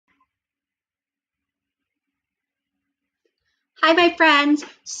Hi, my friends.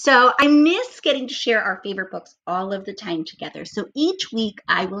 So I miss getting to share our favorite books all of the time together. So each week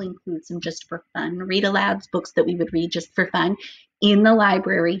I will include some just for fun read alouds, books that we would read just for fun in the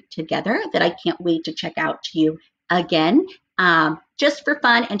library together that I can't wait to check out to you again, just for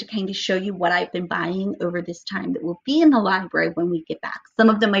fun and to kind of show you what I've been buying over this time that will be in the library when we get back. Some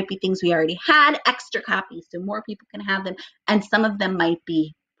of them might be things we already had, extra copies, so more people can have them, and some of them might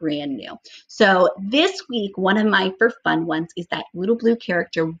be brand new. So this week, one of my for fun ones is that little blue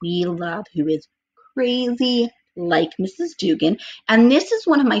character we love who is crazy like Mrs. Dugan. And this is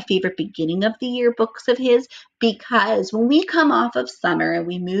one of my favorite beginning of the year books of his because when we come off of summer and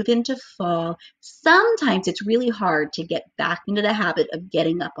we move into fall, sometimes it's really hard to get back into the habit of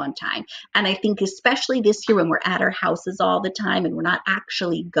getting up on time. And I think especially this year when we're at our houses all the time and we're not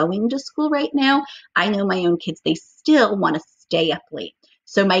actually going to school right now, I know my own kids, they still want to stay up late.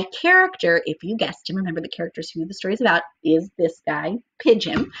 So my character, if you guessed him, remember the characters who the story is about, is this guy,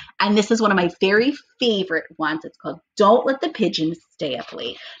 Pigeon. And this is one of my very favorite ones. It's called Don't Let the Pigeon Stay Up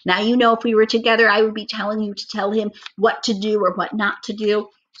Late. Now, you know, if we were together, I would be telling you to tell him what to do or what not to do.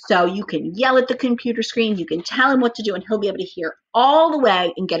 So you can yell at the computer screen, you can tell him what to do, and he'll be able to hear all the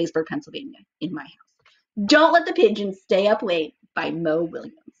way in Gettysburg, Pennsylvania, in my house. Don't Let the Pigeon Stay Up Late by Mo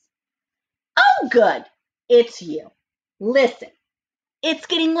Williams. Oh, good. It's you. Listen. It's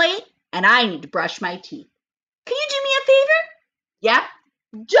getting late and I need to brush my teeth. Can you do me a favor? Yep.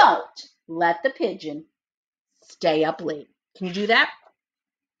 Don't let the pigeon stay up late. Can you do that?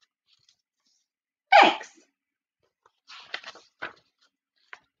 Thanks.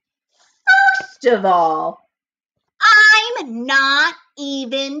 First of all, I'm not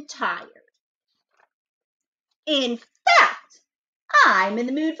even tired. In fact, I'm in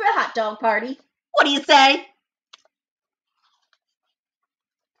the mood for a hot dog party. What do you say?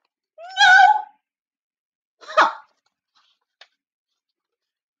 No? Huh.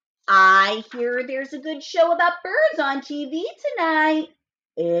 I hear there's a good show about birds on TV tonight.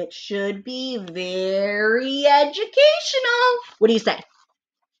 It should be very educational. What do you say?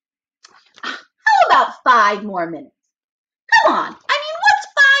 How about 5 more minutes? Come on. I mean, what's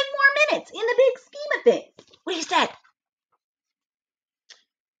 5 more minutes in the big scheme of things? What do you say?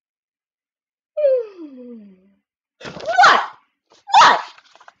 What? What?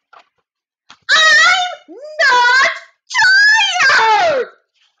 I'm not tired!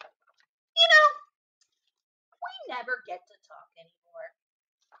 You know, we never get to talk anymore.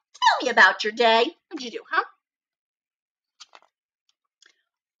 Tell me about your day. What'd you do, huh?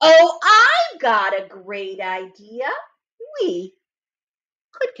 Oh, I got a great idea. We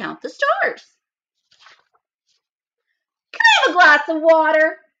could count the stars. Can I have a glass of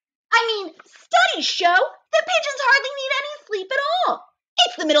water? I mean, studies show that pigeons hardly need any sleep at all.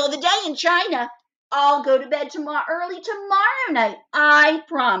 It's the middle of the day in China. I'll go to bed early tomorrow night, I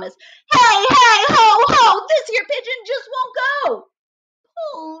promise. Hey, hey, ho, ho, this here pigeon just won't go.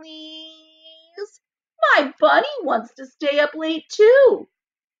 Please. My bunny wants to stay up late too.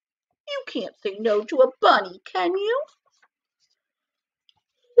 You can't say no to a bunny, can you?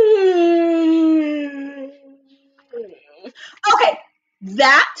 Okay,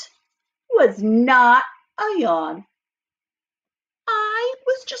 that was not a yawn. I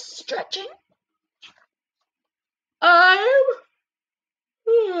was just stretching. I'm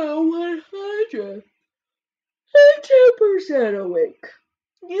 110% awake.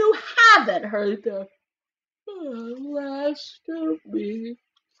 You haven't heard the last of me.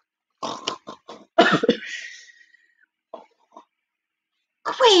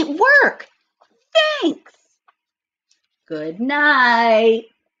 Great work. Thanks. Good night.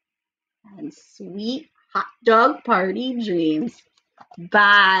 And sweet hot dog party dreams.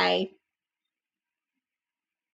 Bye.